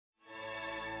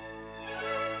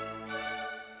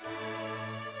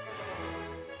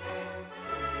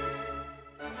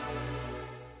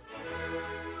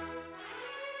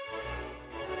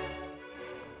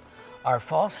Our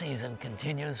fall season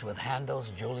continues with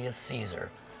Handel's Julius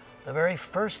Caesar, the very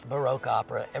first Baroque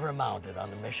opera ever mounted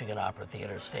on the Michigan Opera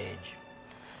Theater stage.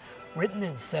 Written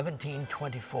in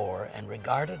 1724 and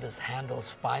regarded as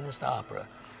Handel's finest opera,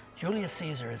 Julius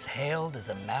Caesar is hailed as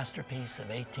a masterpiece of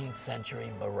 18th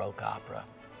century Baroque opera.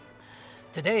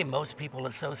 Today, most people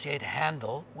associate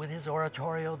Handel with his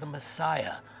oratorio, The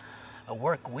Messiah, a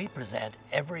work we present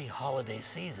every holiday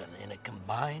season in a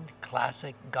combined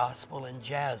classic, gospel, and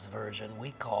jazz version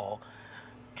we call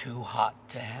Too Hot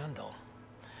to Handle.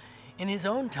 In his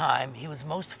own time, he was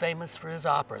most famous for his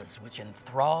operas, which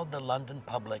enthralled the London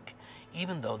public,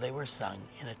 even though they were sung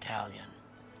in Italian.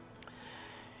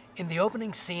 In the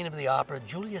opening scene of the opera,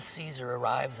 Julius Caesar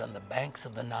arrives on the banks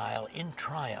of the Nile in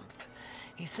triumph.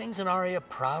 He sings an aria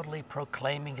proudly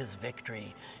proclaiming his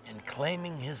victory and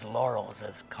claiming his laurels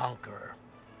as conqueror.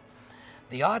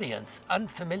 The audience,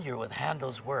 unfamiliar with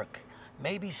Handel's work,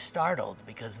 may be startled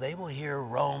because they will hear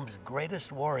Rome's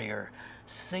greatest warrior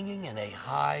singing in a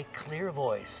high, clear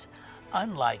voice,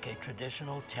 unlike a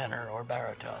traditional tenor or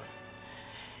baritone.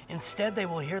 Instead, they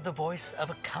will hear the voice of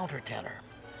a countertenor.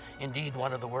 Indeed,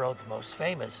 one of the world's most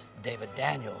famous, David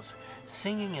Daniels,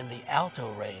 singing in the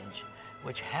alto range,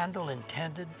 which Handel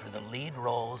intended for the lead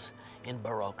roles in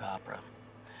Baroque opera.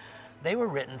 They were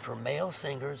written for male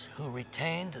singers who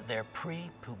retained their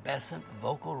prepubescent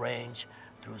vocal range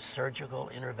through surgical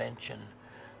intervention,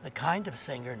 the kind of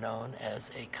singer known as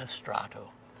a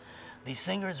castrato. These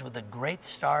singers were the great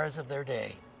stars of their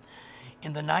day.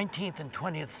 In the 19th and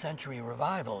 20th century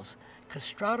revivals,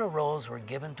 castrato roles were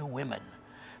given to women.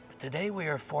 But today we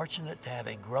are fortunate to have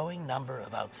a growing number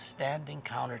of outstanding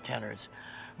countertenors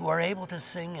who are able to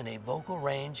sing in a vocal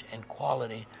range and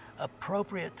quality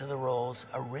appropriate to the roles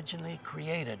originally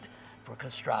created for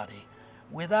castrati,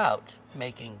 without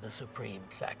making the supreme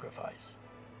sacrifice.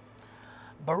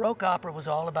 Baroque opera was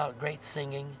all about great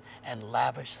singing and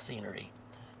lavish scenery.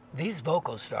 These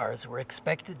vocal stars were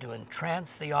expected to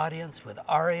entrance the audience with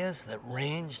arias that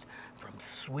ranged from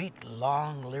sweet,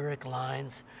 long lyric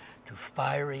lines to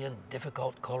fiery and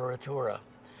difficult coloratura.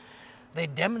 They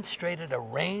demonstrated a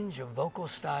range of vocal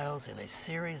styles in a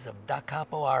series of da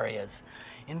capo arias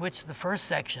in which the first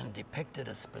section depicted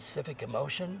a specific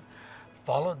emotion,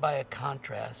 followed by a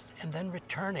contrast, and then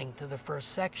returning to the first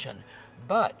section.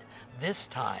 But this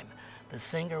time, the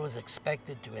singer was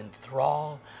expected to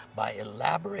enthrall by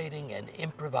elaborating and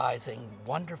improvising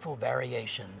wonderful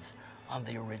variations on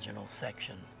the original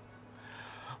section.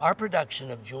 Our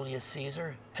production of Julius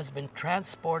Caesar has been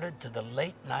transported to the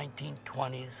late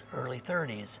 1920s, early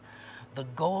 30s, the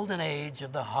golden age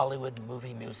of the Hollywood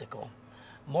movie musical.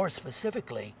 More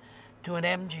specifically, to an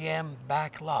MGM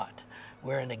back lot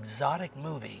where an exotic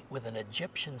movie with an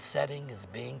Egyptian setting is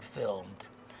being filmed.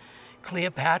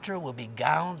 Cleopatra will be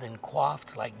gowned and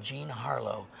coiffed like Jean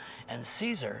Harlow, and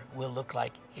Caesar will look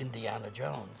like Indiana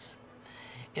Jones.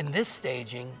 In this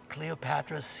staging,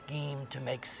 Cleopatra's scheme to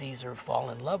make Caesar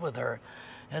fall in love with her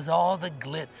has all the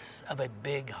glitz of a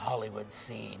big Hollywood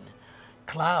scene.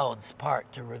 Clouds part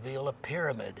to reveal a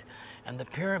pyramid, and the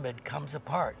pyramid comes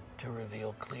apart to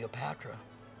reveal Cleopatra.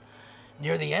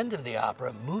 Near the end of the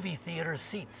opera, movie theater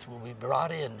seats will be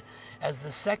brought in as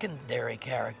the secondary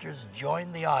characters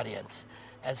join the audience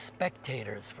as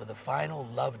spectators for the final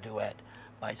love duet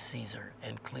by Caesar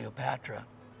and Cleopatra.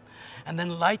 And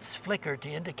then lights flicker to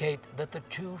indicate that the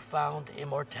two found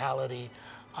immortality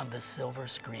on the silver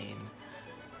screen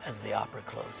as the opera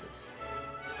closes.